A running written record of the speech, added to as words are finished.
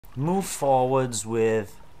Move forwards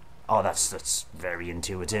with... Oh, that's very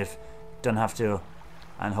intuitive. Don't have to...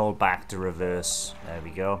 And hold back to reverse. There we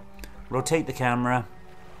go. Rotate the camera.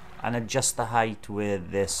 And adjust the height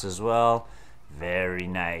with this as well. Very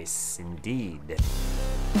nice indeed.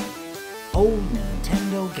 Old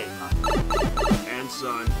Nintendo gamer. And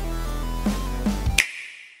son.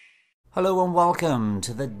 Hello and welcome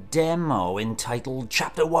to the demo entitled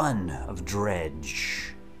Chapter 1 of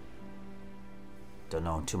Dredge. Don't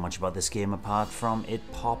know too much about this game apart from it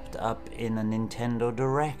popped up in a Nintendo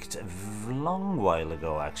Direct a long while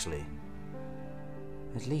ago actually.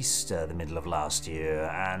 At least the middle of last year,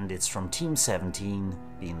 and it's from Team 17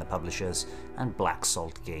 being the publishers and Black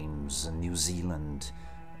Salt Games, a New Zealand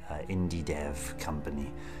indie dev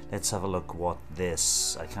company. Let's have a look what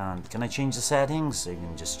this... Can I change the settings? I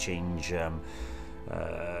can just change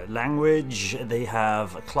language. They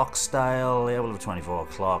have a clock style. They will have 24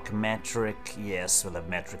 o'clock. Metric, yes, we'll have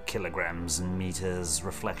metric, kilograms and meters.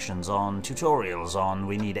 Reflections on. Tutorials on.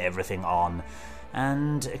 We need everything on.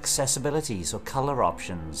 And accessibility, so color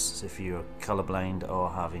options if you're colorblind or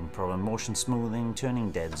having problem. Motion smoothing,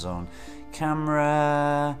 turning dead zone.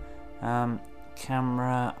 Camera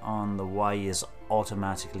on the Y is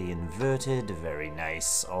automatically inverted. Very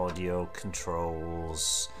nice. Audio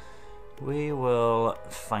controls. We will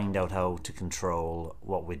find out how to control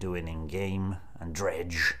what we're doing in game, and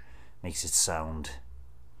dredge makes it sound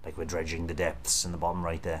like we're dredging the depths in the bottom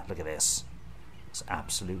right there. Look at this. It's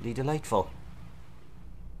absolutely delightful.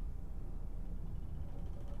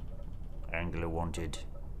 Angler wanted.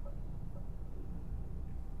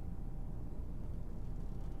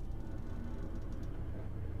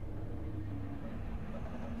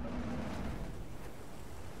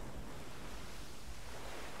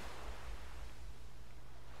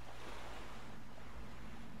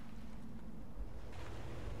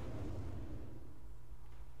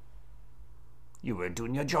 You were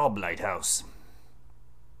doing your job, Lighthouse.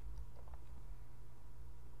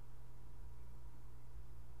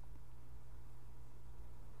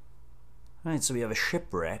 Right, so we have a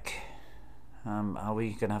shipwreck. Are we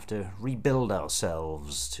going to have to rebuild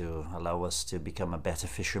ourselves to allow us to become a better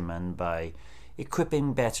fisherman by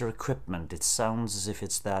equipping better equipment? It sounds as if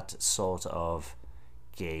it's that sort of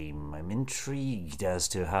game. I'm intrigued as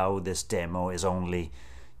to how this demo is only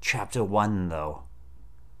Chapter 1 though.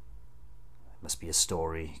 There must be a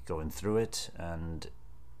story going through it and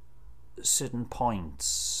certain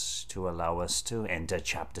points to allow us to enter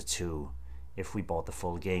Chapter 2 if we bought the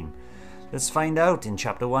full game. Let's find out in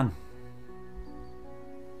Chapter 1.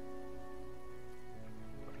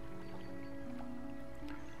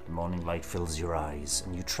 The morning light fills your eyes,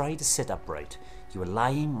 and you try to sit upright. You are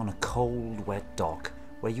lying on a cold, wet dock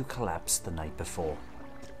where you collapsed the night before.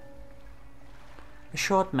 A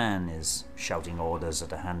short man is shouting orders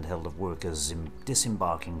at a handheld of workers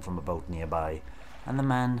disembarking from a boat nearby, and the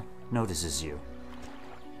man notices you.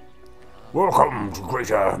 Welcome to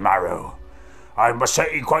Greater Marrow. I must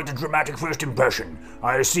say, quite a dramatic first impression.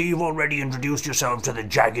 I see you've already introduced yourself to the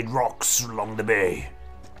jagged rocks along the bay.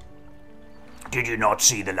 Did you not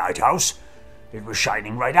see the lighthouse? It was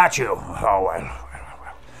shining right at you. Oh, well.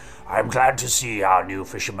 I'm glad to see our new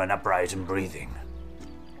fisherman upright and breathing.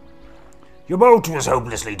 Your boat was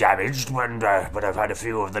hopelessly damaged, but I've had a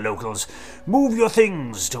few of the locals move your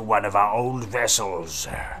things to one of our old vessels.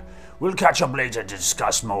 We'll catch up later to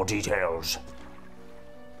discuss more details.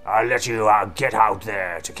 I'll let you get out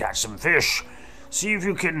there to catch some fish. See if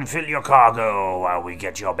you can fill your cargo while we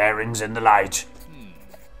get your bearings in the light.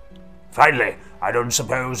 Finally, I don't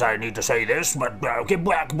suppose I need to say this, but get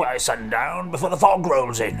back by sundown before the fog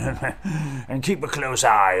rolls in. And keep a close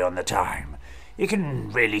eye on the time. It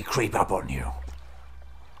can really creep up on you.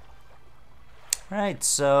 Right,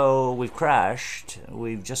 so we've crashed.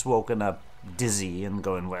 We've just woken up dizzy and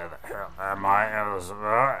going, where the hell am I?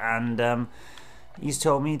 And he's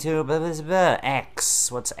told me to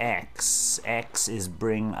X. What's X? X is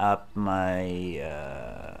bring up my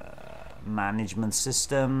management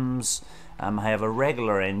systems. I have a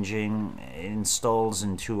regular engine. It installs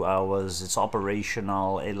in 2 hours. It's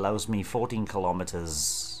operational. It allows me 14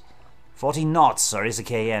 kilometers. 14 knots, sorry, it's a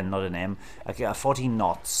KN, not an M. I got 14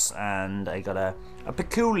 knots, and I got a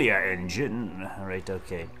peculiar engine. Right,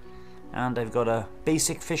 okay. And I've got a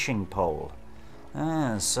basic fishing pole.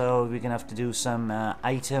 So we're gonna have to do some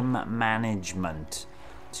item management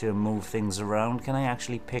to move things around. Can I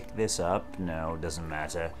actually pick this up? No, doesn't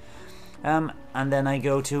matter. And then I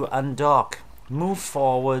go to undock. Move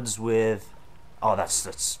forwards with... Oh,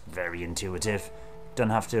 that's very intuitive.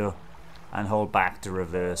 Don't have to... And hold back to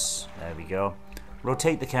reverse. There we go.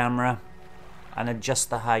 Rotate the camera. And adjust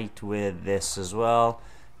the height with this as well.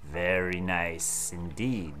 Very nice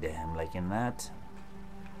indeed. I'm liking that.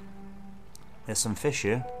 There's some fish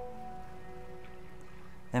here.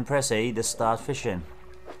 Then press A to start fishing.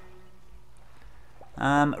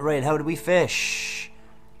 Right, how do we fish?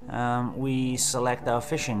 We select our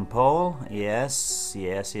fishing pole. Yes,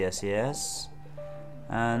 yes, yes, yes.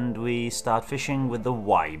 And we start fishing with the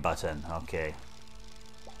Y button. Okay.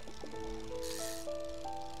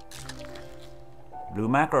 Blue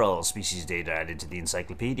mackerel, species data added to the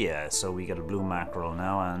encyclopedia. So we got a blue mackerel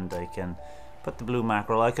now, and I can put the blue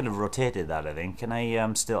mackerel. I could have rotated that, I think. Can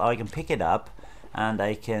I still? Oh, I can pick it up, and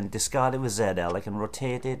I can discard it with ZL. I can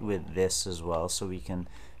rotate it with this as well, so we can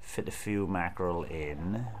fit a few mackerel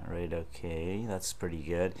in. Right, okay, that's pretty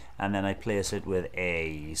good. And then I place it with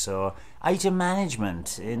A. So item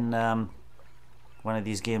management in one of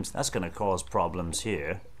these games, that's going to cause problems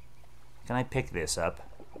here. Can I pick this up?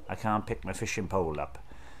 I can't pick my fishing pole up.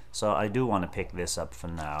 So I do want to pick this up for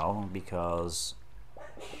now, because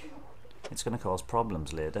it's going to cause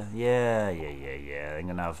problems later. Yeah. I'm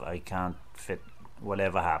going to have, I can't fit,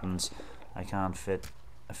 whatever happens, I can't fit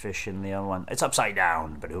a fish in the other one. It's upside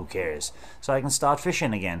down, but who cares? So I can start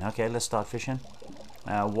fishing again. Okay, let's start fishing.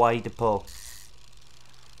 Y to pull.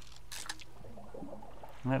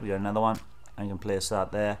 Right, we got another one. I can place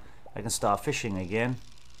that there. I can start fishing again.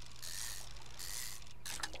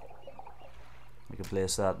 We can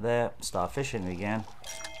place that there. Start fishing again.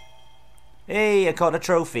 Hey, I caught a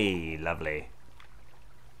trophy. Lovely.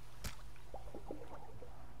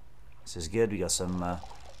 This is good. We got some a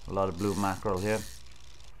lot of blue mackerel here.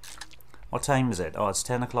 What time is it? Oh, it's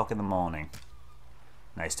 10 o'clock in the morning.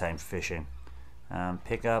 Nice time for fishing.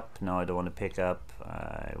 Pick up. No, I don't want to pick up.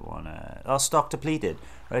 I want to... Oh, stock depleted.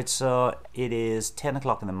 Right, so it is 10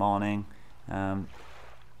 o'clock in the morning.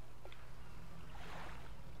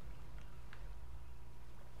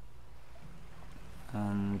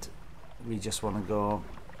 And we just want to go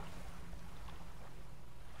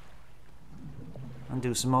and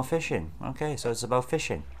do some more fishing. Okay, so it's about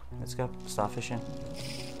fishing. Let's go, start fishing.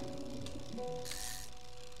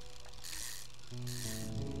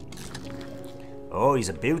 Oh, he's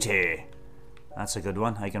a beauty. That's a good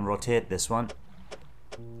one. I can rotate this one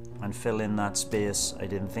and fill in that space I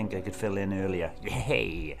didn't think I could fill in earlier.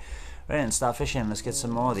 Yay! Right, and start fishing. Let's get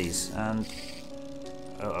some more of these. And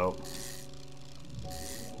uh-oh.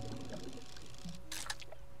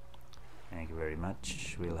 Thank you very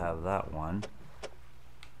much. We'll have that one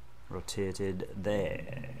rotated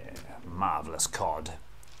there. Marvelous cod.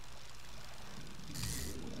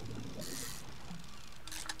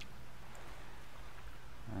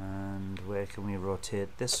 And where can we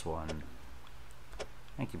rotate this one?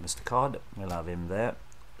 Thank you, Mr. Cod. We'll have him there.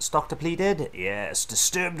 Stock depleted? Yes.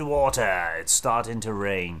 Disturbed water. It's starting to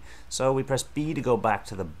rain. So we press B to go back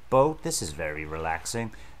to the boat. This is very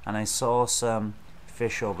relaxing. And I saw some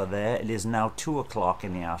fish over there. It is now 2 o'clock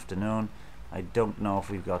in the afternoon. I don't know if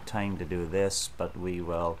we've got time to do this, but we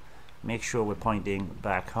will make sure we're pointing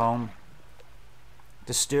back home.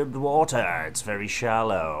 Disturbed water. It's very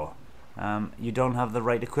shallow. You don't have the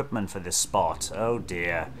right equipment for this spot. Oh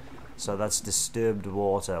dear. So that's disturbed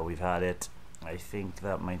water. We've had it. I think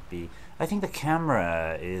that might be... I think the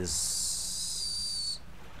camera is...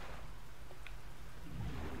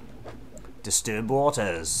 disturbed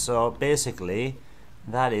waters. So basically,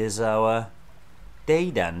 that is our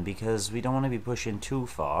day done, because we don't want to be pushing too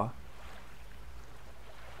far.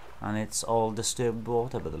 And it's all disturbed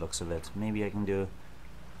water by the looks of it. Maybe I can do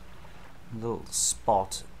a little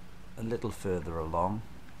spot a little further along.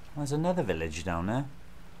 There's another village down there.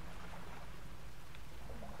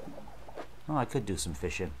 Oh, I could do some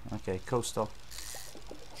fishing. Okay, coastal.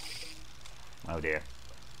 Oh dear.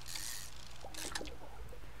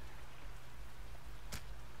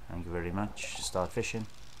 Thank you very much. Start fishing.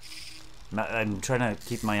 I'm trying to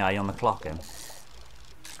keep my eye on the clock in.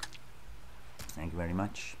 Thank you very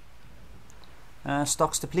much.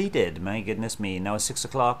 Stock's depleted. My goodness me. Now it's 6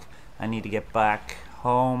 o'clock. I need to get back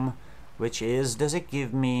home, which is... Does it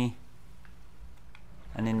give me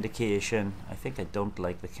an indication? I think I don't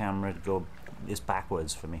like the camera to go this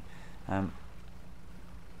backwards for me.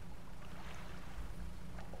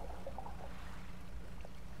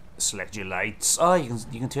 Select your lights. Oh, you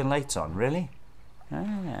can turn lights on. Really?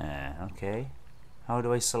 Ah, okay. How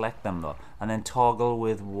do I select them though? And then toggle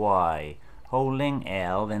with Y. Holding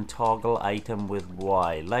L, then toggle item with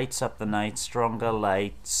Y. Lights up the night. Stronger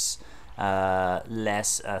lights.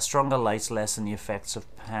 Stronger lights lessen the effects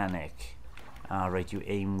of panic. Right, you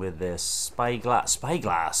aim with this spyglass.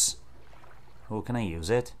 Spyglass. Oh, can I use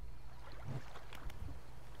it?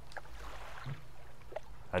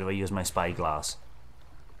 How do I use my spyglass?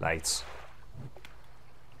 Lights.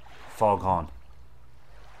 foghorn?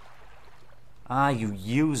 Ah, you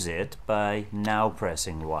use it by now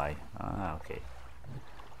pressing Y. Ah, okay.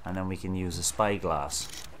 And then we can use a spyglass.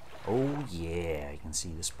 Oh yeah, I can see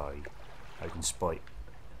the spy. I can spy.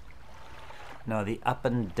 Now the up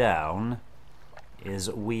and down is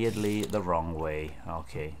weirdly the wrong way.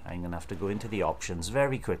 Okay, I'm gonna have to go into the options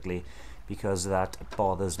very quickly because that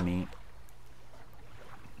bothers me.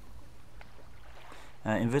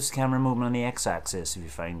 Inverts camera movement on the x-axis. If you're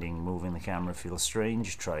finding moving the camera feels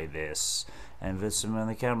strange, try this. Inverts on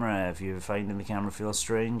the camera. If you're finding the camera feels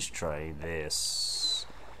strange, try this.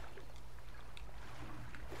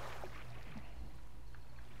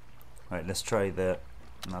 Right, let's try the,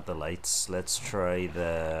 not the lights, let's try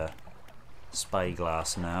the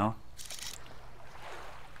spyglass now.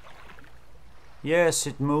 Yes,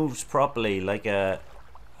 it moves properly, like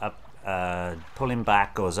pulling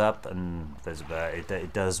back goes up, and there's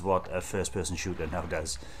it does what a first-person shooter now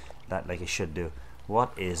does. That like it should do.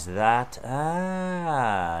 What is that?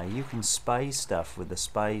 Ah, you can spy stuff with the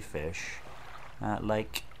spy fish.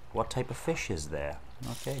 Like, what type of fish is there?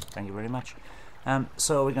 Okay, thank you very much.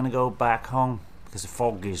 So we're gonna go back home because the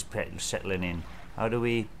fog is settling in. How do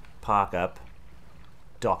we park up?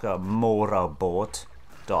 Dock a moor boat.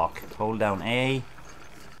 Dock. Hold down A.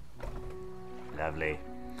 Lovely.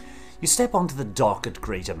 You step onto the dock at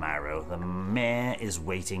Greater Marrow. The mayor is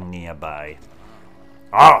waiting nearby.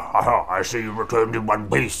 I see you returned in one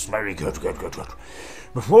piece. Very good.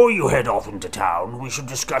 Before you head off into town, we should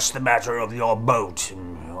discuss the matter of your boat.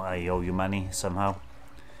 I owe you money somehow.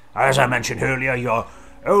 As I mentioned earlier, your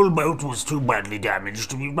old boat was too badly damaged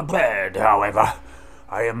to be repaired. However,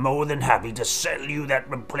 I am more than happy to sell you that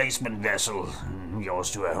replacement vessel,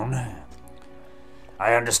 yours to own.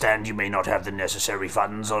 I understand you may not have the necessary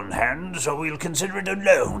funds on hand, so we'll consider it a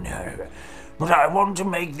loan. But I want to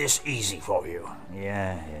make this easy for you.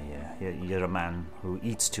 Yeah. You're a man who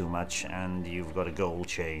eats too much, and you've got a gold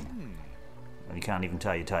chain. And you can't even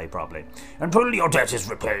tie your tie properly. Until your debt is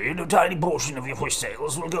repaid, a tiny portion of your fish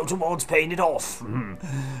sales will go towards paying it off.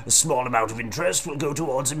 A small amount of interest will go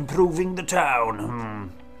towards improving the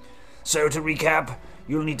town. So to recap,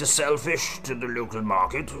 you'll need to sell fish to the local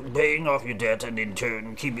market, paying off your debt and in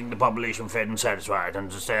turn keeping the population fed and satisfied,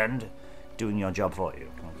 understand? Doing your job for you,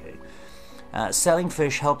 okay. Selling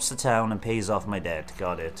fish helps the town and pays off my debt,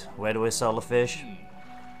 got it. Where do I sell the fish?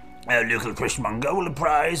 A local fishmonger will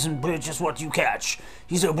apprise and purchase what you catch.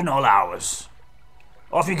 He's open all hours.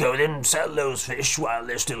 Off you go then, sell those fish while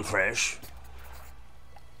they're still fresh.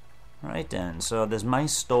 Right then, so there's my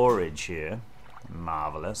storage here.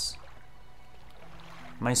 Marvellous.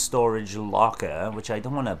 My storage locker, which I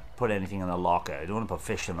don't want to put anything in the locker. I don't want to put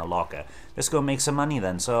fish in the locker. Let's go make some money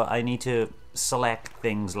then. So I need to select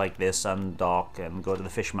things like this, undock, and go to the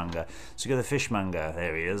fishmonger. So go to the fishmonger.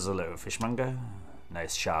 There he is. Hello, fishmonger.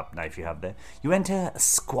 Nice sharp knife you have there. You enter a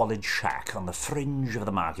squalid shack on the fringe of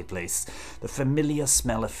the marketplace. The familiar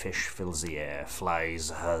smell of fish fills the air. Flies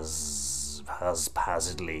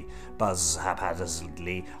buzz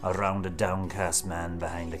haphazardly around a downcast man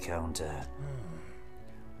behind the counter.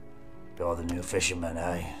 You're the new fisherman,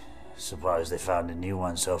 eh? Surprised they found a new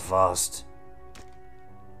one so fast.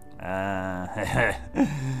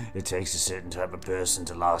 It takes a certain type of person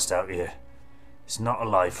to last out here. It's not a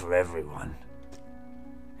life for everyone.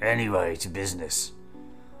 Anyway, to business.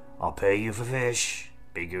 I'll pay you for fish.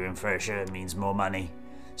 Bigger and fresher means more money.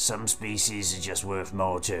 Some species are just worth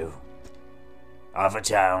more too. Other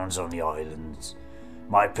towns on the islands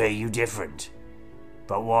might pay you different.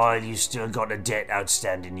 But while you still got a debt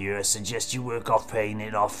outstanding here, I suggest you work off paying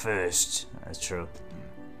it off first. That's true.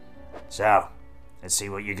 So, let's see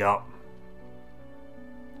what you got.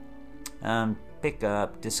 Pick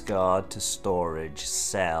up, discard to storage,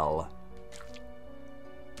 sell.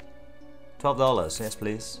 $12, yes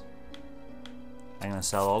please. I'm gonna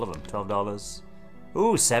sell all of them. $12.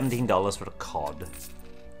 Ooh, $17 for a cod.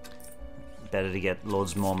 Better to get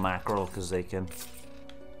loads more mackerel because they can.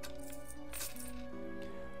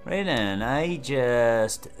 Right then, I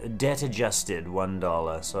just debt adjusted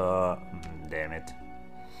 $1, so damn it.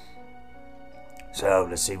 So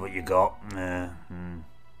let's see what you got.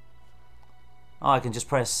 Oh, I can just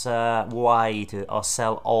press Y to or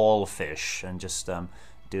sell all fish and just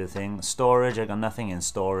do a thing. Storage, I got nothing in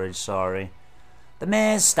storage, sorry. The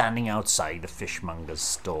mayor's standing outside the fishmonger's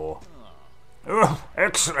store. Oh,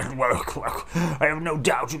 excellent work. I have no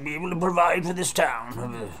doubt you'll be able to provide for this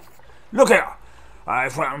town. Look here. I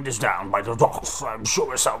found this down by the docks. I'm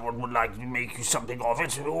sure someone would like to make you something of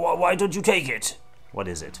it. Why don't you take it? What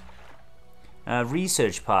is it?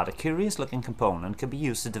 Research part. A curious-looking component can be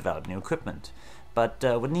used to develop new equipment. but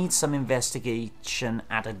would need some investigation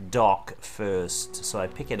at a dock first. So I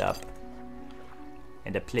pick it up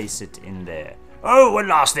and I place it in there. Oh, one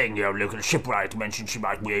last thing, your local shipwright mentioned she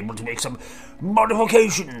might be able to make some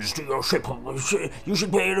modifications to your ship. You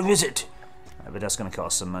should pay her a visit. But that's going to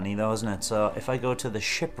cost some money though, isn't it? So if I go to the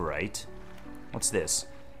shipwright, what's this?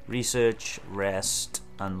 Research, rest,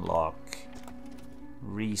 unlock.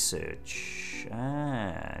 Research.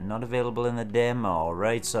 Not available in the demo,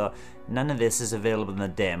 right? So none of this is available in the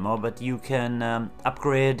demo, but you can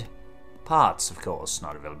upgrade parts, of course.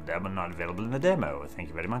 Not available in the demo, not available in the demo. Thank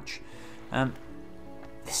you very much.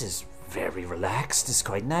 This is very relaxed. It's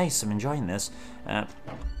quite nice. I'm enjoying this.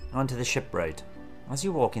 Onto the shipwright. As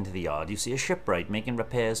you walk into the yard, you see a shipwright making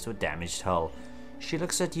repairs to a damaged hull. She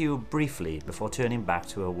looks at you briefly before turning back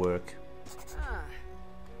to her work.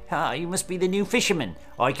 You must be the new fisherman.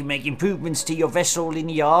 I can make improvements to your vessel in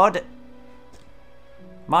the yard.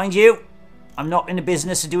 Mind you, I'm not in the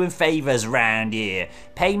business of doing favours round here.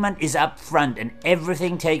 Payment is up front and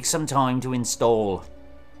everything takes some time to install.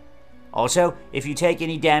 Also, if you take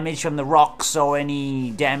any damage from the rocks or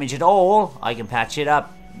any damage at all, I can patch it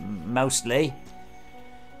up, mostly.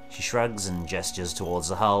 She shrugs and gestures towards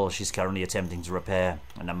the hull she's currently attempting to repair.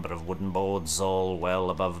 A number of wooden boards, all well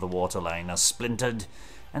above the waterline, are splintered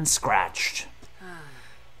and scratched.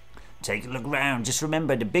 Take a look around. Just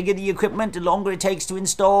remember, the bigger the equipment, the longer it takes to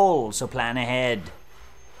install, so plan ahead.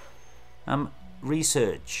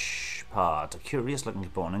 Research part. A curious looking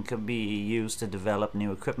component could be used to develop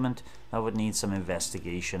new equipment. I would need some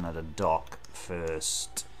investigation at a dock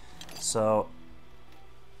first. So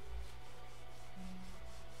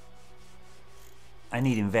I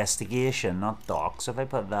need investigation, not docks. If I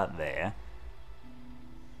put that there.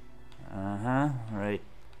 Right.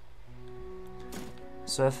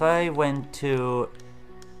 So if I went to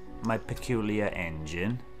my peculiar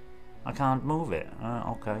engine, I can't move it.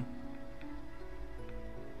 Okay.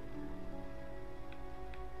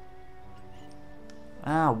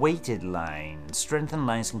 Weighted lines. Strengthened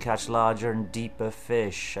lines can catch larger and deeper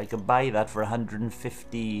fish. I could buy that for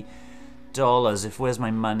 $150. Where's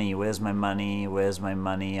my money? Where's my money? Where's my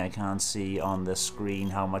money? I can't see on the screen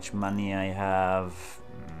how much money I have.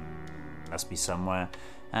 Must be somewhere.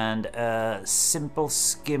 And simple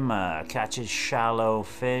skimmer catches shallow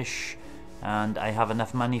fish, and I have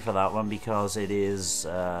enough money for that one because it is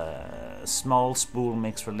small spool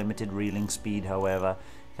mix for limited reeling speed. However,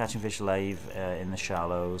 catching fish alive in the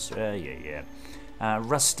shallows.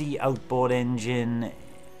 Rusty outboard engine.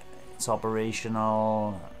 It's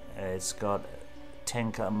operational. It's got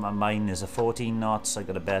 10. Mine is a 14 knots. I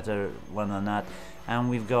got a better one than that, and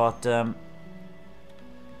we've got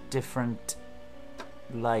different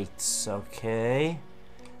lights. Okay,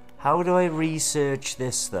 how do I research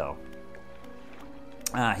this though?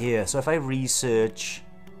 Here. So if I research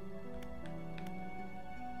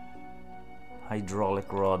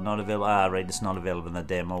hydraulic rod, not available. Right, it's not available in the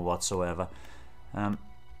demo whatsoever.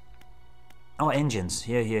 Engines.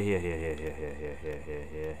 Here.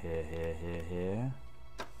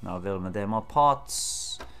 Not available in the demo.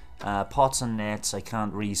 Pots and nets. I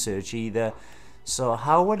can't research either. So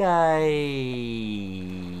how would I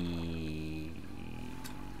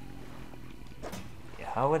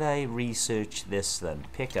research this then?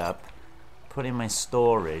 Pick up, put in my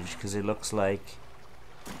storage, because it looks like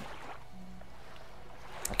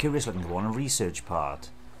a curious looking one. A research part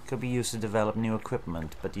could be used to develop new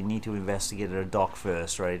equipment, but you need to investigate at a dock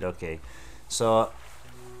first, right? Okay, so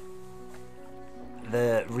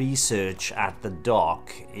the research at the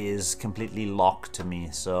dock is completely locked to me,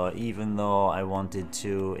 so even though I wanted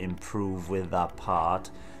to improve with that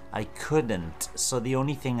part, I couldn't. So the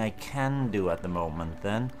only thing I can do at the moment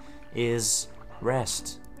then is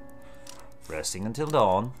rest. Resting until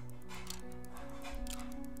dawn.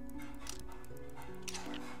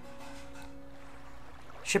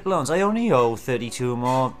 Ship loans. I only owe $32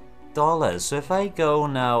 more. So if I go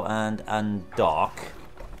now and undock.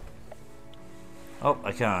 Oh,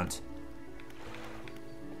 I can't.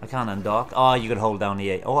 I can't undock. Oh, you could hold down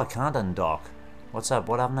the A. Oh, I can't undock. What's up?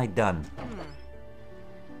 What haven't I done?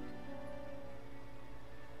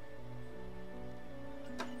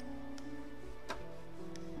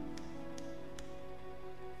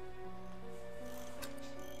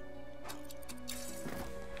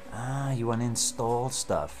 You uninstall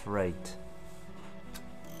stuff, right?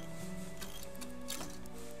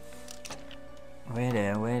 Wait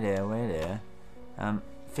there.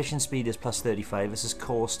 Fishing speed is plus 35. This is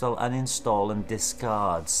coastal. Uninstall and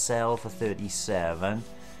discard. Sell for 37.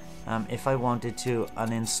 If I wanted to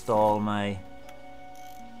uninstall my...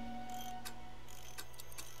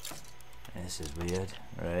 This is weird,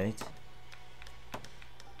 right?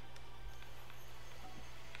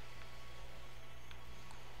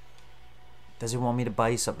 Does he want me to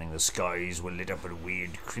buy something? The skies were lit up with a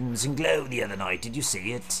weird crimson glow the other night. Did you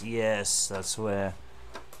see it? Yes, that's where...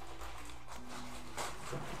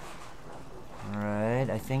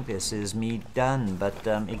 Alright, I think this is me done, but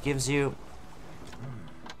it gives you...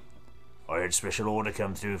 I had a special order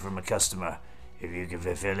come through from a customer. If you can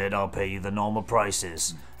fulfill it, I'll pay you the normal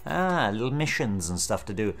prices. Ah, little missions and stuff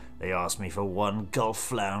to do. They asked me for 1 Gulf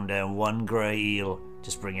flounder and 1 grey eel.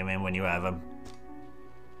 Just bring them in when you have them.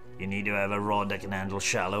 You need to have a rod that can handle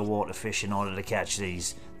shallow water fish in order to catch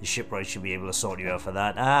these. The shipwright should be able to sort you out for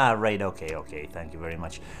that. Ah, right, okay, thank you very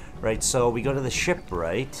much. Right, so we go to the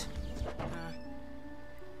shipwright.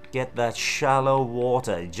 Get that shallow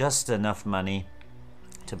water, just enough money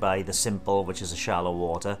to buy the simple, which is a shallow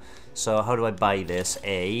water. So how do I buy this?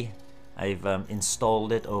 I've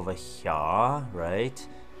installed it over here, right?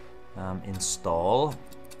 Install.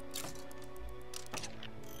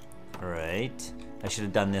 Right. I should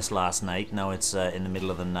have done this last night. Now it's in the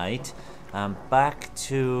middle of the night. Back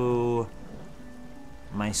to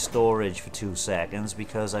my storage for 2 seconds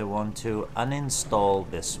because I want to uninstall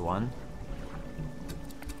this one.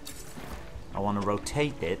 I want to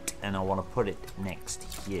rotate it and I want to put it next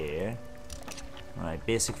here. Right,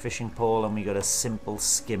 basic fishing pole, and we got a simple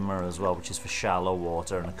skimmer as well, which is for shallow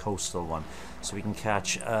water, and a coastal one, so we can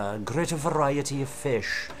catch a greater variety of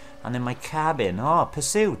fish. And then my cabin, oh,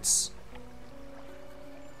 pursuits.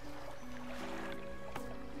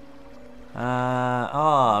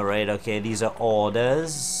 Oh, right, okay, these are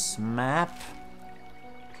orders. Map.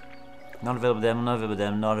 Not available demo, not available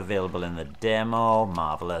demo, not available in the demo.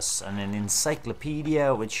 Marvelous. And an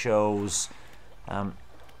encyclopedia which shows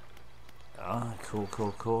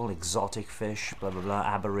cool. Exotic fish, blah blah blah,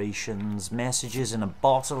 aberrations, messages in a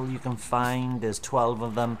bottle you can find. There's 12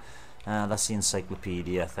 of them. That's the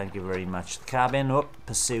encyclopedia. Thank you very much. The cabin,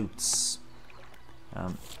 pursuits.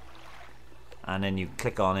 And then you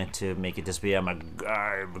click on it to make it disappear.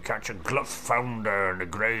 I catch a Gulf flounder and a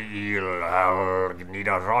grey eel. I'll need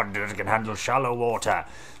a rod that can handle shallow water.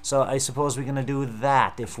 So I suppose we're gonna do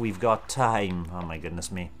that if we've got time. Oh my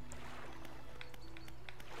goodness me.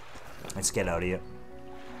 Let's get out of here.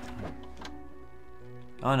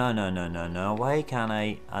 Oh no. Why can't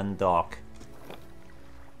I undock?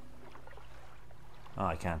 Oh,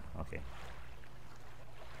 I can. Okay.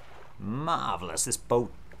 Marvelous. This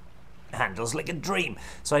boat handles like a dream.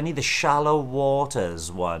 So I need the shallow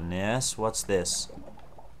waters one, yes? What's this?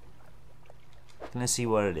 Can I see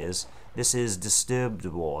what it is? This is disturbed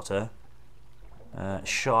water.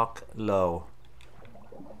 Shock low.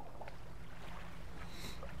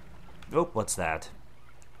 Oh, what's that?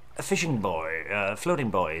 A fishing buoy, floating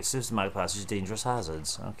buoy, systematic passage, dangerous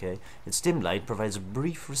hazards. Okay. Its dim light provides a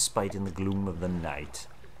brief respite in the gloom of the night.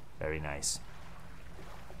 Very nice.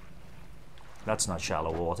 That's not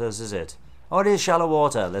shallow waters, is it? Oh, it is shallow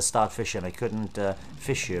water. Let's start fishing. I couldn't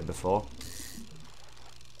fish here before.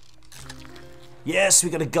 Yes,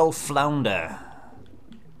 we got a Gulf flounder.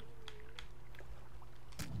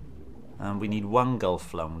 And we need 1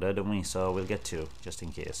 Gulf flounder, don't we? So we'll get 2, just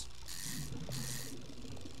in case.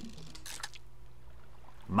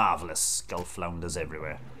 Marvelous. Gulf flounders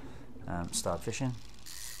everywhere. Start fishing.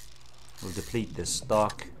 We'll deplete this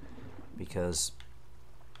stock because...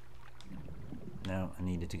 No, I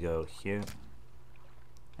needed to go here.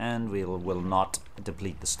 And we will not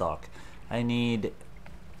deplete the stock. I need...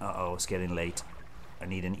 Uh-oh, it's getting late. I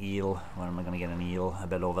need an eel. Where am I going to get an eel? I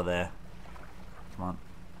bet over there. Come on.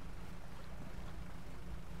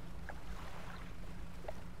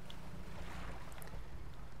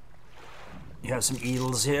 You have some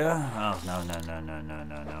eels here? Oh,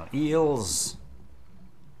 no. Eels!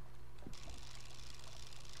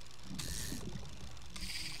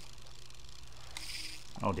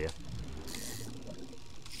 Oh dear.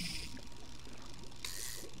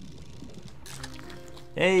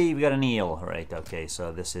 Hey, we got an eel. Right, okay,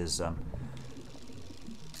 so this is oh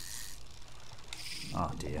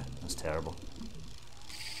dear, that's terrible.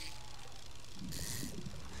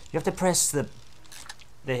 You have to press the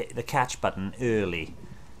catch button early.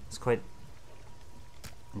 It's quite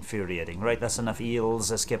infuriating. Right, that's enough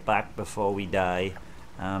eels. Let's get back before we die.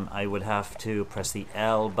 I would have to press the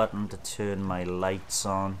L button to turn my lights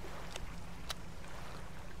on.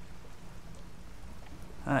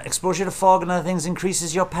 Exposure to fog and other things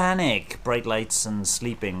increases your panic. Bright lights and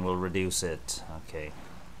sleeping will reduce it. Okay.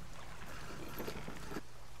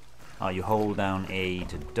 Oh, you hold down A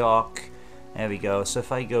to dock. There we go. So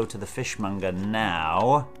if I go to the fishmonger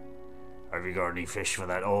now... Have you got any fish for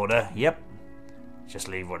that order? Yep. Just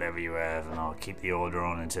leave whatever you have and I'll keep the order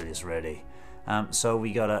on until it's ready. So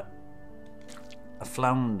we got a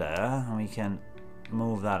flounder, and we can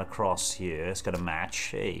move that across here. It's got to match.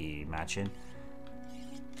 Hey, matching.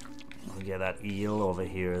 We'll get that eel over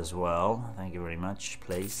here as well. Thank you very much.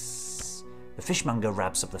 Place. The fishmonger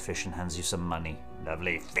wraps up the fish and hands you some money.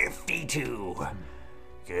 Lovely. 52.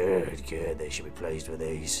 Good, good. They should be pleased with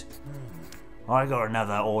these. I got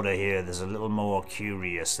another order here. There's a little more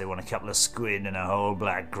curious. They want a couple of squid and a whole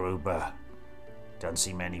black grouper. Don't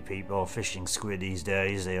see many people fishing squid these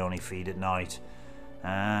days. They only feed at night.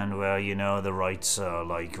 And, well, you know, the rights are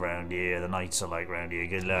like round here. The nights are like round here.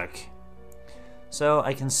 Good luck. So,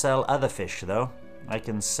 I can sell other fish, though. I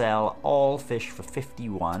can sell all fish for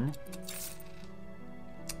 51.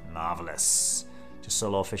 Marvelous. Just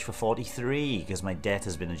sold all fish for 43 because my debt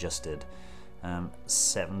has been adjusted.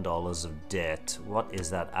 $7 of debt. What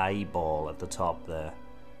is that eyeball at the top there?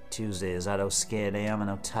 Tuesday, is that how scared I am and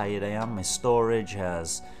how tired I am? My storage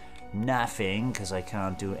has nothing because I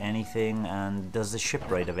can't do anything. And does the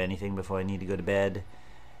shipwright have anything before I need to go to bed?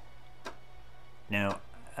 No.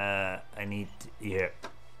 I need here.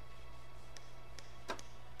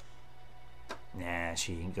 Nah,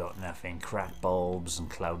 she ain't got nothing. Cracked bulbs and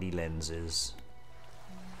cloudy lenses.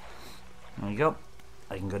 There we go.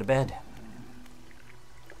 I can go to bed.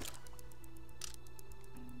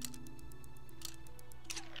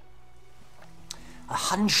 A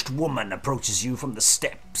hunched woman approaches you from the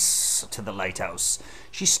steps to the lighthouse.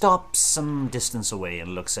 She stops some distance away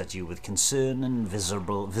and looks at you with concern and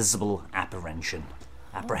visible apprehension.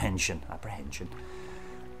 Apprehension.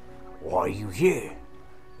 Why are you here?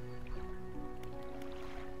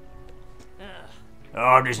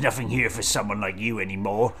 Oh, there's nothing here for someone like you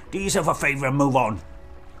anymore. Do yourself a favor and move on.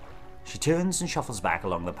 She turns and shuffles back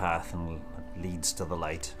along the path and leads to the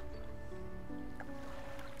light.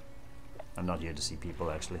 I'm not here to see people,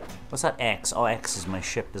 actually. What's that X? Oh, X is my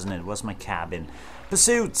ship, isn't it? What's my cabin?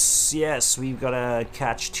 Pursuits! Yes, we've got to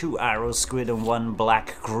catch 2 arrow squid and 1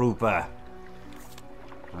 black grouper.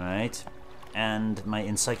 Alright. And my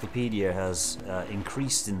encyclopedia has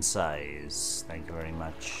increased in size. Thank you very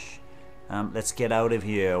much. Let's get out of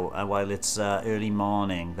here while it's early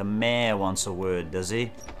morning. The mayor wants a word, does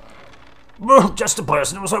he? Well, just a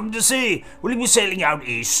person I was hoping to see. Will you be sailing out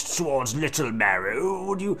east towards Little Marrow?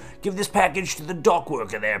 Would you give this package to the dock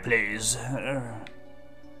worker there, please?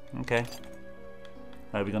 Okay.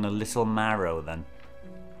 Right, we're going to Little Marrow then.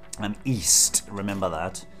 East, remember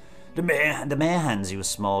that. The mayor hands you a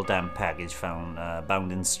small damp package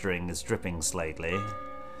bound in string. It's dripping slightly.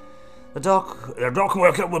 The dock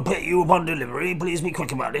worker will pay you upon delivery. Please be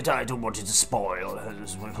quick about it. I don't want it to spoil.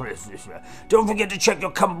 Don't forget to check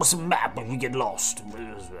your cumbersome map if you get lost.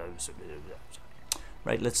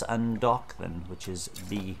 Right, let's undock then, which is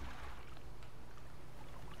B.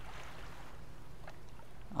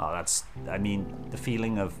 Oh, that's, I mean, the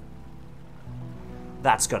feeling of...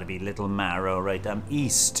 That's got to be Little Marrow, right?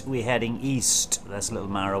 East. We're heading east. That's Little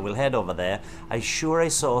Marrow. We'll head over there. I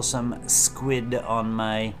saw some squid on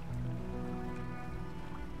my...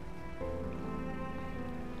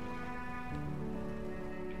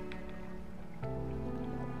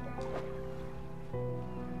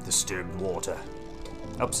 Disturbed water.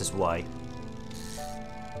 Oops, it's Y.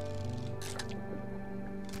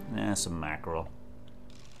 Yeah, some mackerel.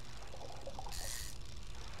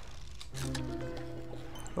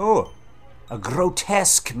 Oh, a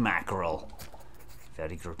grotesque mackerel.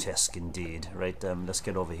 Very grotesque indeed. Right, let's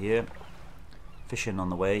get over here. Fishing on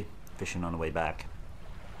the way back.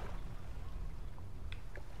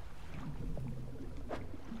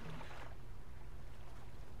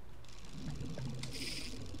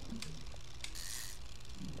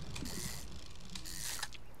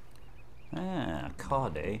 Ah,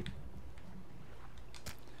 cod, eh?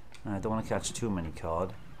 I don't want to catch too many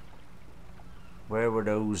cod. Where were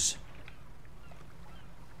those?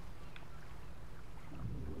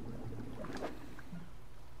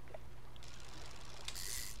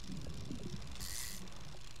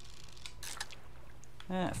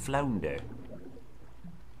 Ah, flounder.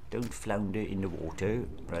 Don't flounder in the water.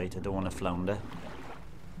 Right, I don't want to flounder.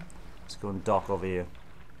 Let's go and dock over here.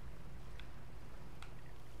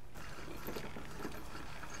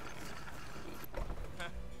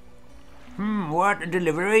 What a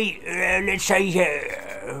delivery? Let's say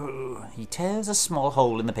He tears a small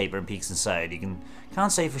hole in the paper and peeks inside. He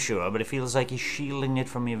can't say for sure, but it feels like he's shielding it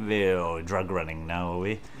from your view. Oh, drug running now, are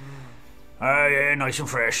we? Yeah, nice and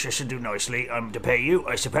fresh. This should do nicely. I'm to pay you,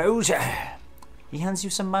 I suppose. He hands you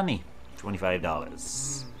some money.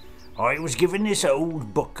 $25. I was given this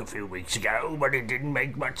old book a few weeks ago, but it didn't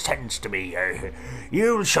make much sense to me.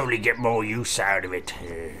 You'll surely get more use out of it.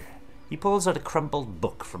 He pulls out a crumpled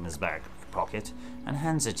book from his back pocket and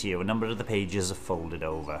hands it to you. A number of the pages are folded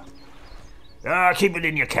over. Keep it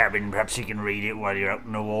in your cabin. Perhaps you can read it while you're out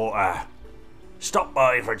in the water. Stop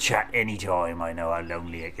by for a chat anytime. I know how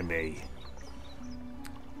lonely it can be.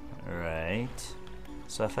 Right.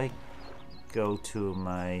 So if I go to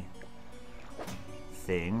my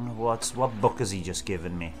thing, what book has he just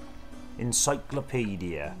given me?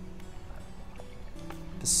 Encyclopedia.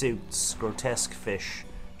 Pursuits. Grotesque fish.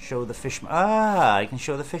 Show the fish. I can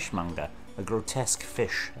show the fishmonger. A grotesque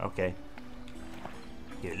fish. Okay.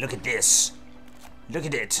 Here, look at this. Look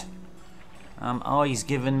at it. Oh, he's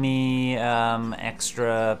given me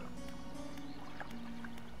extra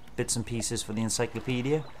bits and pieces for the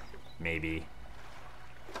encyclopedia. Maybe.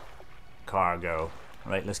 Cargo.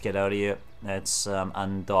 Right, let's get out of here. Let's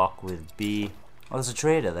undock with B. Oh, there's a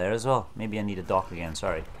trader there as well. Maybe I need a dock again,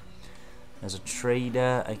 sorry. There's a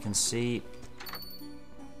trader I can see.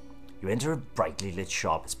 You enter a brightly lit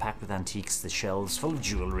shop. It's packed with antiques, the shelves full of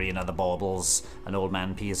jewellery and other baubles. An old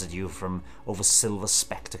man peers at you from over silver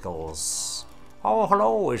spectacles. Oh,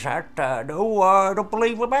 hello, is that, no, I don't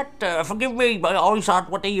believe we met. Forgive me, my eyes aren't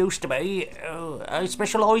what they used to be. I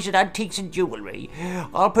specialise in antiques and jewellery.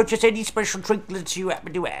 I'll purchase any special trinkets you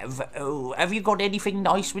happen to have. Have you got anything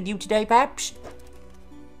nice with you today, perhaps?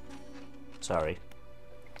 Sorry.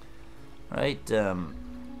 Right,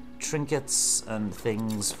 trinkets and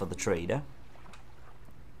things for the trader.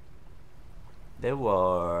 There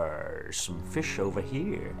were some fish over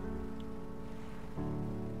here.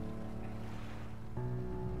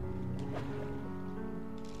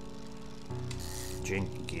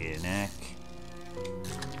 Jinky neck.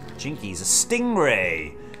 Jinky's a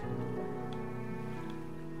stingray.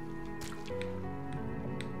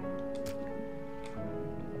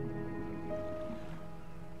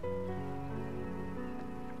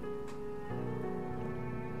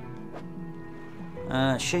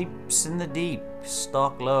 Shapes in the deep.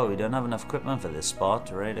 Stock low. We don't have enough equipment for this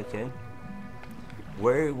spot. Right, okay.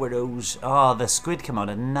 Where were those? Oh, the squid come out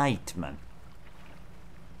at night, man.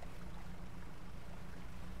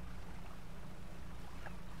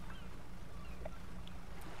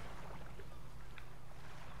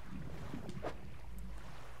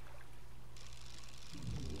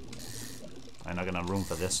 I'm not gonna have room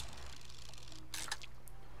for this.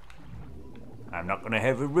 I'm not gonna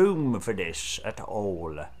have a room for this at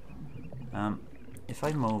all. If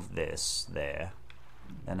I move this there,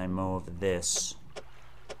 then I move this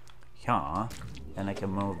here, then I can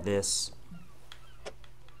move this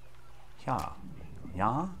here.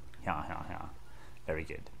 Yeah? Yeah. Very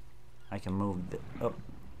good. I can move the oh,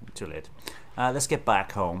 too late. Let's get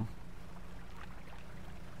back home.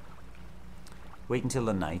 Wait until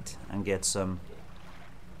the night and get some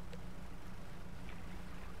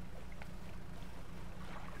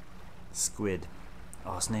squid.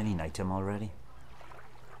 Oh, it's nearly nighttime already.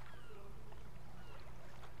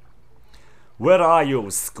 Where are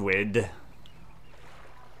you, squid?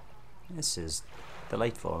 This is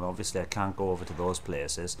delightful, and obviously I can't go over to those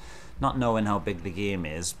places, not knowing how big the game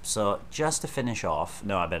is. So just to finish off,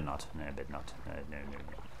 no, I better not. No, I better not. No.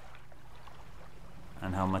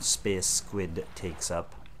 And how much space squid takes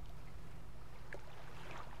up.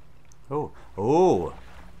 Oh,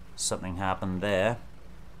 something happened there.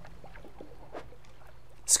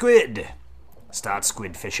 Squid! Start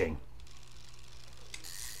squid fishing.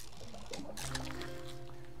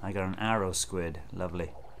 I got an arrow squid.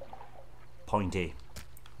 Lovely. Pointy.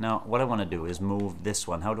 Now, what I want to do is move this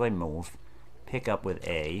one. How do I move? Pick up with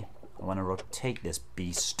A. I want to rotate this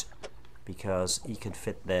beast because he could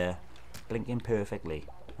fit there, blinking perfectly.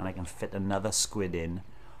 And I can fit another squid in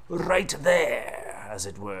right there, as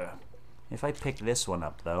it were. If I pick this one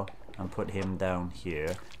up, though, and put him down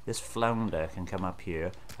here, this flounder can come up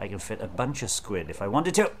here. I can fit a bunch of squid if I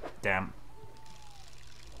wanted to. Damn.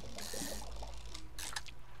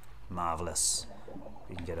 Marvelous.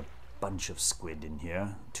 We can get a bunch of squid in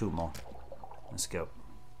here. 2 more. Let's go.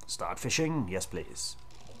 Start fishing? Yes, please.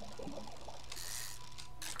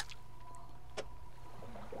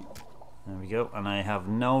 There we go. And I have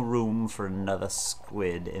no room for another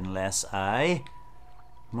squid unless I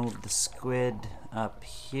move the squid up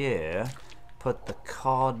here, put the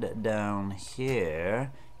cod down here,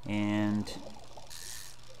 and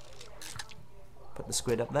put the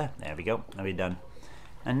squid up there. There we go. Now we're done.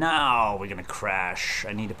 And now we're gonna crash.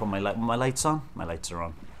 I need to put my lights on. My lights are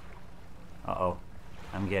on. Uh-oh.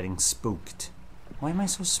 I'm getting spooked. Why am I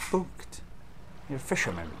so spooked? You're a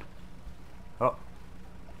fisherman. Oh.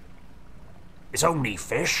 It's only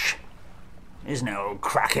fish. There's no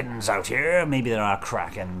krakens out here. Maybe there are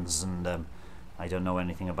krakens, and I don't know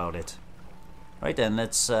anything about it. Right then,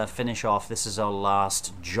 let's finish off. This is our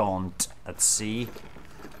last jaunt at sea.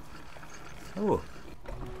 Oh.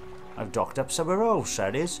 I've docked up somewhere else,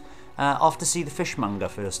 that is. Off to see the fishmonger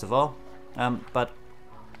first of all. But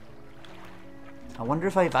I wonder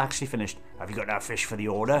if I've actually finished. Have you got that fish for the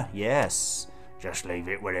order? Yes. Just leave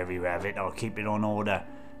it wherever you have it. I'll keep it on order.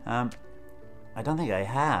 I don't think I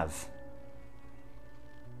have.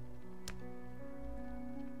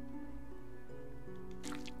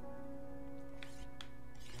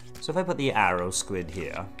 So if I put the arrow squid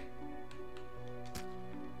here,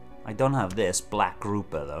 I don't have this black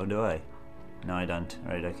grouper though, do I? No, I don't.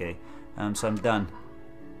 Right, okay. So I'm done.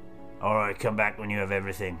 Alright, come back when you have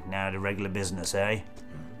everything. Now to regular business, eh?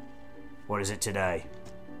 What is it today?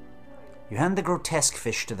 You hand the grotesque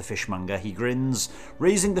fish to the fishmonger. He grins,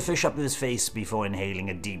 raising the fish up to his face before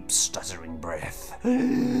inhaling a deep, stuttering breath.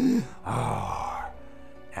 Ah,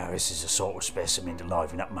 now this is a sort of specimen to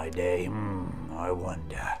liven up my day. I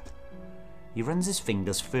wonder. He runs his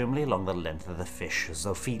fingers firmly along the length of the fish, as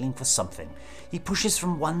though feeling for something. He pushes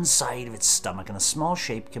from one side of its stomach, and a small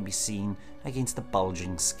shape can be seen against the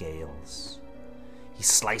bulging scales. He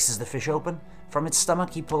slices the fish open. From its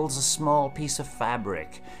stomach he pulls a small piece of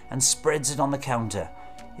fabric and spreads it on the counter.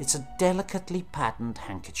 It's a delicately patterned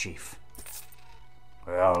handkerchief.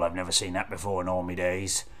 Well, I've never seen that before in all my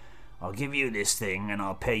days. I'll give you this thing, and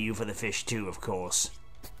I'll pay you for the fish too, of course.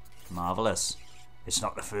 Marvellous. It's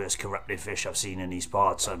not the first corrupted fish I've seen in these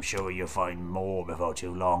parts. I'm sure you'll find more before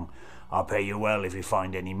too long. I'll pay you well if you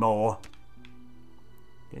find any more.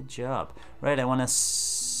 Good job. Right, I want to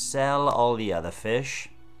sell all the other fish.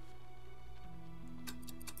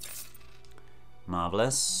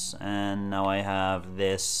 Marvellous. And now I have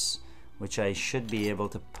this, which I should be able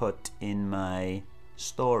to put in my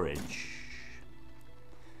storage.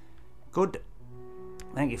 Good.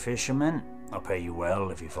 Thank you, fisherman. I'll pay you well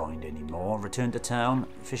if you find any more. Return to town.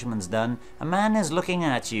 Fisherman's done. A man is looking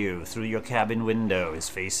at you through your cabin window. His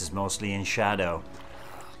face is mostly in shadow.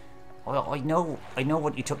 I know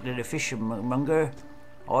what you took to the fishermonger.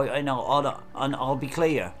 I know, and I'll be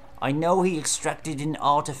clear. I know he extracted an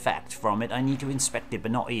artifact from it. I need to inspect it,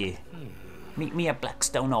 but not here. Meet me at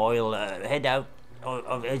Blackstone Oil. Head out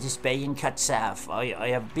of this bay and cut south. I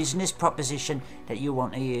have business proposition that you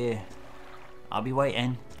want to hear. I'll be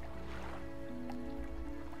waiting.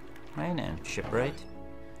 Right now, shipwright.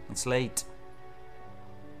 It's late.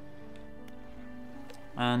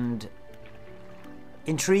 And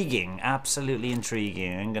intriguing, absolutely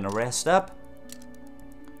intriguing. I'm gonna rest up.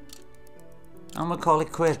 I'm gonna call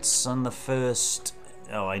it quits on the first.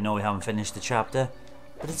 Oh, I know we haven't finished the chapter,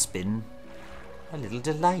 but it's been a little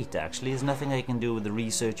delight actually. There's nothing I can do with the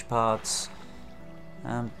research parts.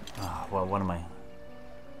 Well, what am I?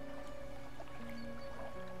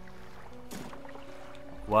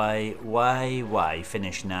 Why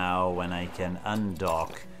finish now when I can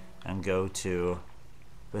undock and go to...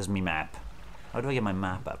 Where's my map? How do I get my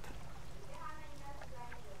map up?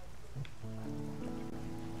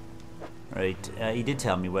 Right, he did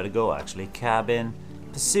tell me where to go actually. Cabin,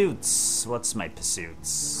 pursuits. What's my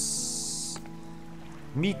pursuits?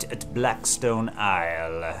 Meet at Blackstone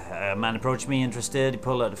Isle. A man approached me, interested. He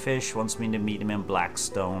pulled out a fish, wants me to meet him in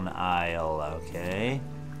Blackstone Isle. Okay.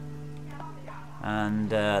 And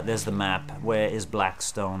there's the map. Where is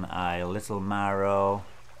Blackstone Isle? Little Marrow.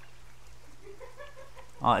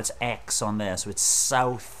 Oh, it's X on there, so it's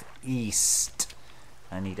southeast.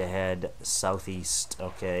 I need to head southeast.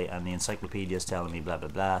 Okay, and the encyclopedia is telling me blah blah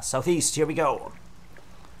blah. Southeast, here we go.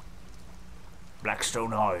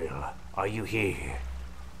 Blackstone Isle, are you here?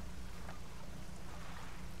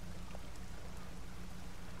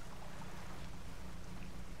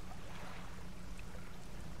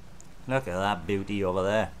 Look at that beauty over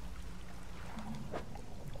there.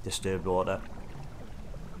 Disturbed water.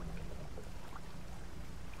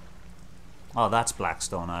 Oh, that's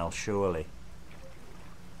Blackstone Isle, surely.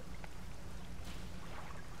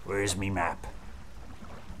 Where's me map?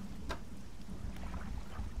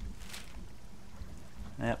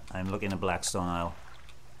 Yep, I'm looking at Blackstone Isle.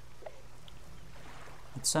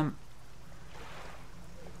 Let's see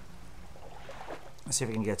if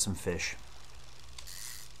we can get some fish.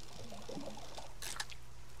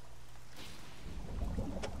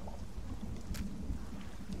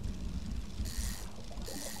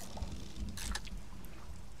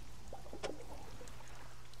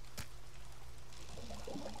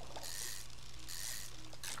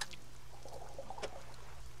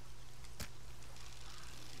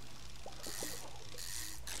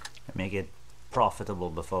 Make it profitable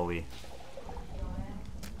before we...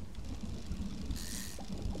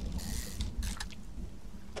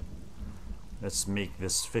 Let's make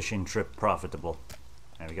this fishing trip profitable.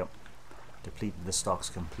 There we go. Depleted the stocks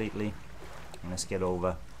completely. And let's get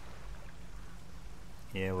over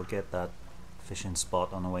Yeah, we'll get that fishing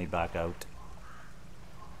spot on the way back out.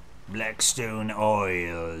 Blackstone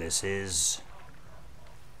oil, this is.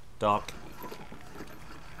 Dock.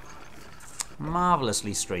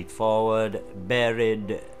 Marvellously straightforward.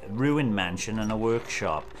 Buried ruined mansion and a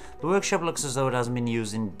workshop. The workshop looks as though it hasn't been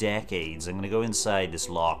used in decades. I'm going to go inside. It's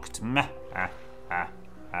locked.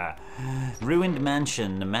 Ruined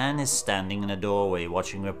mansion. The man is standing in a doorway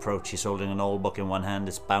watching you approach. He's holding an old book in one hand.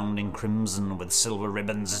 It's bound in crimson with silver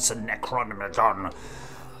ribbons. It's a Necronomicon.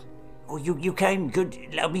 Oh, you could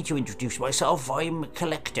allow me to introduce myself. I'm a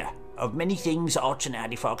collector of many things, arts and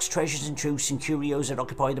artifacts, treasures and truths and curios that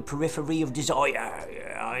occupy the periphery of desire.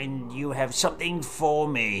 And you have something for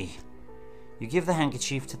me. You give the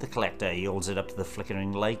handkerchief to the collector. He holds it up to the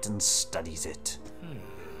flickering light and studies it.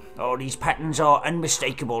 Oh, these patterns are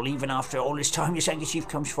unmistakable. Even after all this time, this handkerchief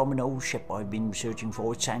comes from an old ship I've been searching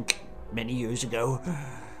for. It sank many years ago.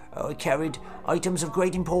 It carried items of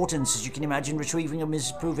great importance. As you can imagine, retrieving them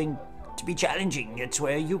is proving to be challenging. That's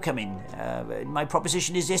where you come in. My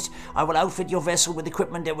proposition is this. I will outfit your vessel with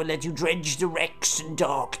equipment that will let you dredge the wrecks and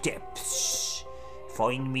dark depths.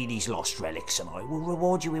 Find me these lost relics and I will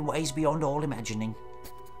reward you in ways beyond all imagining.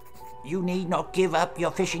 You need not give up your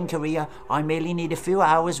fishing career. I merely need a few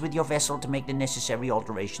hours with your vessel to make the necessary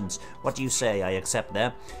alterations. What do you say? I accept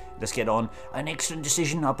that. Let's get on. An excellent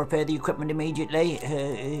decision. I'll prepare the equipment immediately.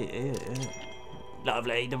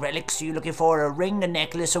 Lovely. The relics you're looking for: a ring, a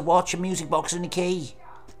necklace, a watch, a music box, and a key.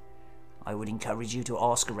 I would encourage you to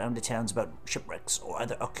ask around the towns about shipwrecks or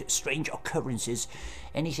other strange occurrences.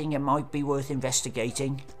 Anything that might be worth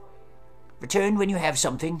investigating. Return when you have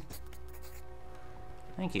something.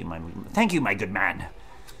 Thank you, my good man.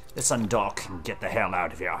 Let's undock and get the hell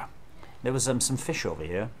out of here. There was some fish over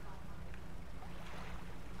here.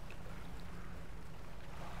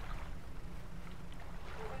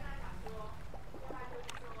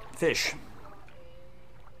 Fish.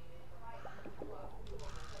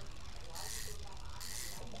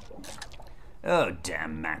 Oh,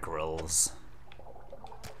 damn mackerels.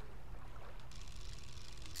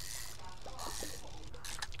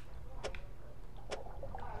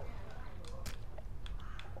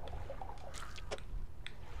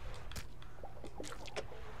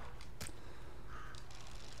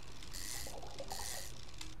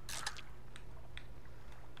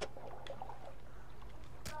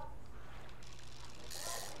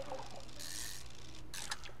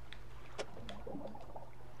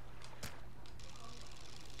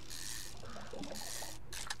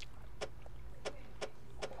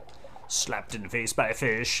 Slapped in the face by a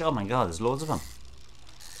fish. Oh my god, there's loads of them.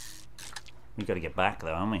 We gotta get back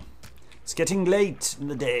though, aren't we? It's getting late in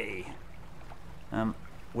the day.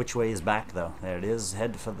 Which way is back though? There it is.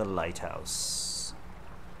 Head for the lighthouse.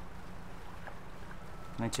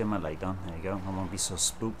 Can I turn my light on? There you go. I won't be so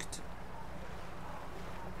spooked.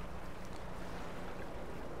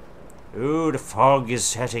 Ooh, the fog is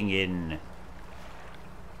setting in.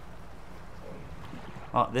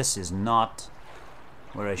 Oh, this is not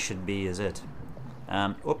where I should be, is it?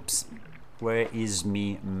 Oops. Where is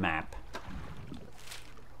me map?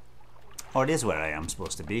 Oh, it is where I am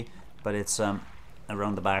supposed to be, but it's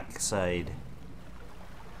around the back side.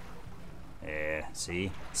 Yeah,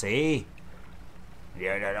 see? See?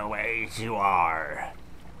 You don't know where you are.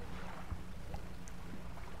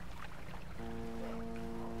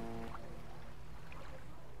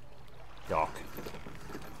 Dock.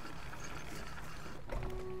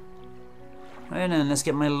 Right then, let's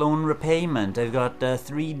get my loan repayment. I've got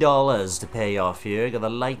 $3 to pay off here. Got the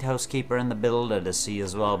lighthouse keeper and the builder to see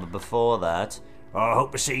as well. But before that, oh, I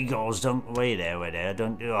hope the seagulls don't. Wait there.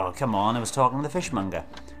 Don't. Oh, come on! I was talking to the fishmonger.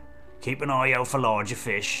 Keep an eye out for larger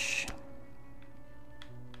fish.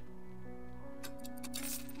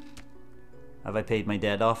 Have I paid my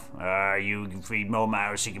debt off? You can feed more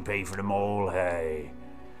mouse, you can pay for them all. Hey.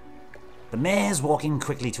 The mayor's walking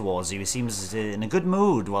quickly towards you. He seems in a good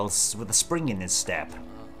mood, whilst with a spring in his step.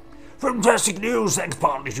 Fantastic news, thanks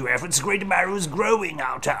partly to efforts. Greater Marrow is growing.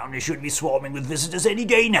 Our town is should be swarming with visitors any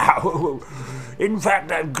day now. In fact,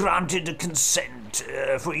 I've granted a consent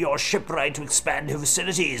for your shipwright to expand her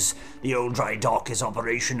facilities. The old dry dock is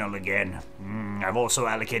operational again. I've also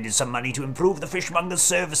allocated some money to improve the fishmonger's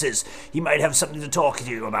services. He might have something to talk to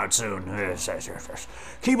you about soon. Yes.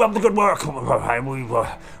 Keep up the good work.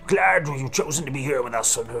 We're glad you've chosen to be here with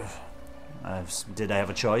us. Did I have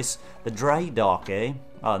a choice? The dry dock, eh?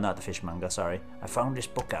 Oh, not the fishmonger, sorry. I found this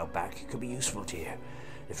book out back. It could be useful to you.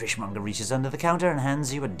 The fishmonger reaches under the counter and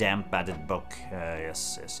hands you a damp, battered book.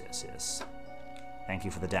 Yes. Thank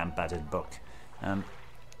you for the damp, battered book.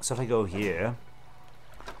 So if I go here,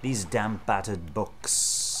 these damp, battered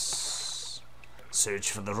books.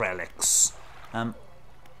 Search for the relics.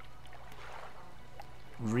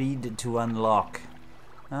 Read to unlock.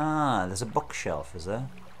 Ah, there's a bookshelf, is there?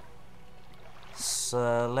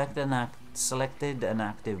 Selected an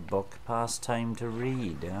active book. Past time to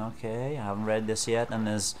read. Okay, I haven't read this yet, and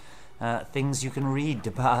there's things you can read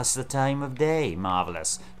to pass the time of day.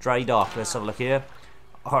 Marvellous. Dry dock. Let's have a look here.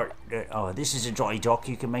 This is a dry dock.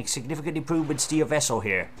 You can make significant improvements to your vessel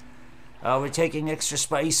here. We're taking extra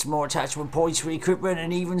space, more attachment points for equipment,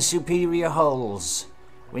 and even superior hulls.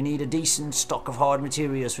 We need a decent stock of hard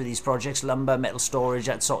materials for these projects. Lumber, metal storage,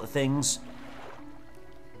 that sort of things.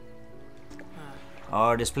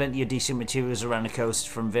 There's plenty of decent materials around the coast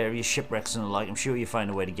from various shipwrecks and the like. I'm sure you'll find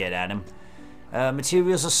a way to get at them.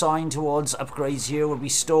 Materials assigned towards upgrades here will be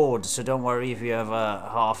stored, so don't worry if you have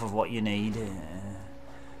half of what you need.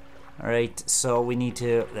 Alright, so we need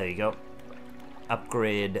to... There you go.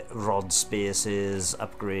 Upgrade rod spaces,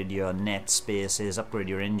 upgrade your net spaces, upgrade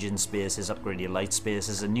your engine spaces, upgrade your light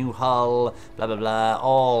spaces, a new hull, blah blah blah,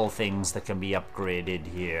 all things that can be upgraded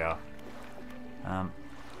here.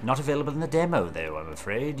 Not available in the demo though, I'm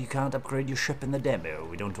afraid. You can't upgrade your ship in the demo.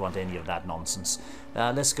 We don't want any of that nonsense.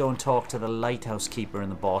 Let's go and talk to the lighthouse keeper in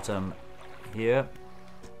the bottom here.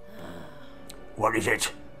 What is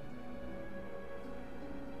it?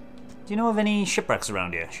 Do you know of any shipwrecks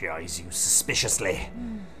around here? She eyes you suspiciously.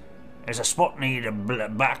 There's a spot near the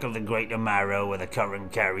back of the Great Amaro where the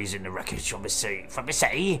current carries in the wreckage from the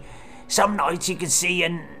sea. Some nights you can see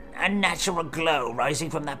a natural glow rising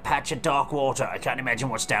from that patch of dark water. I can't imagine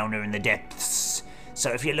what's down there in the depths.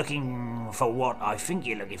 So if you're looking for what I think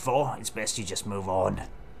you're looking for, it's best you just move on.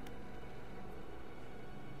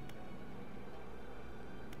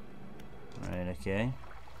 Right, okay.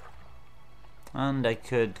 And I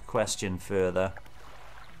could question further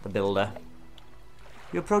the builder.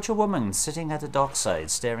 You approach a woman sitting at the dockside,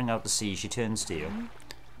 staring out to sea. She turns to you.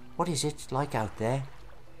 What is it like out there?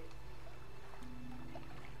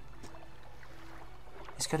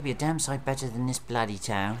 It's got to be a damn sight better than this bloody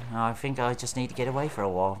town. I think I just need to get away for a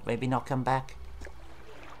while. Maybe not come back.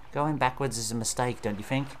 Going backwards is a mistake, don't you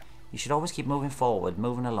think? You should always keep moving forward,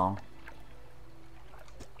 moving along.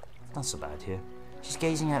 Not so bad here. She's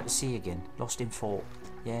gazing out to sea again, lost in thought.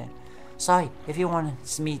 Yeah. Si, if you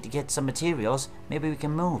want me to get some materials, maybe we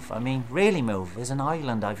can move. I mean, really move. There's an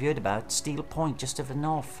island I've heard about, Steel Point, just to the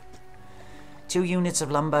north. 2 units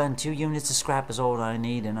of lumber and 2 units of scrap is all I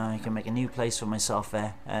need, and I can make a new place for myself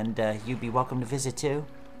there. And you'd be welcome to visit too.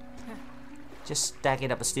 Just stack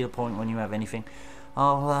it up at Steel Point when you have anything.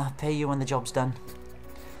 I'll pay you when the job's done.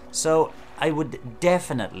 So, I would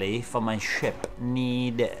definitely, for my ship,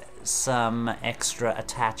 need some extra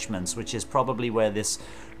attachments, which is probably where this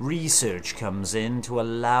research comes in, to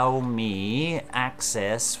allow me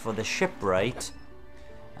access for the shipwright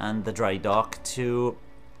and the dry dock to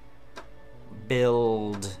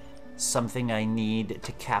build something I need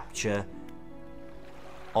to capture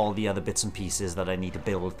all the other bits and pieces that I need to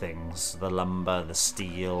build things. The lumber, the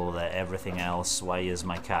steel, the everything else. Why is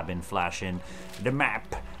my cabin flashing? The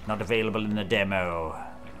map, not available in the demo.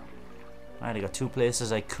 Right, I got 2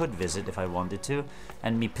 places I could visit if I wanted to.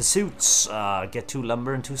 And me pursuits, get 2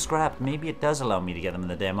 lumber and 2 scrap. Maybe it does allow me to get them in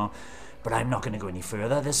the demo. But I'm not going to go any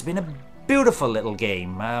further. This has been a beautiful little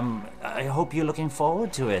game. I hope you're looking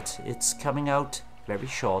forward to it. It's coming out very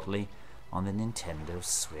shortly on the Nintendo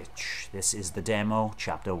Switch. This is the demo,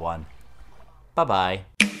 Chapter 1. Bye-bye.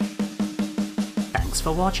 Thanks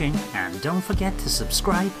for watching, and don't forget to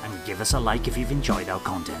subscribe and give us a like if you've enjoyed our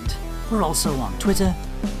content. We're also on Twitter,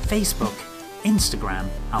 Facebook, Instagram,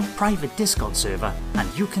 our private Discord server, and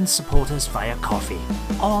you can support us via Ko-fi.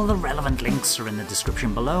 All the relevant links are in the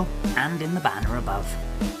description below and in the banner above.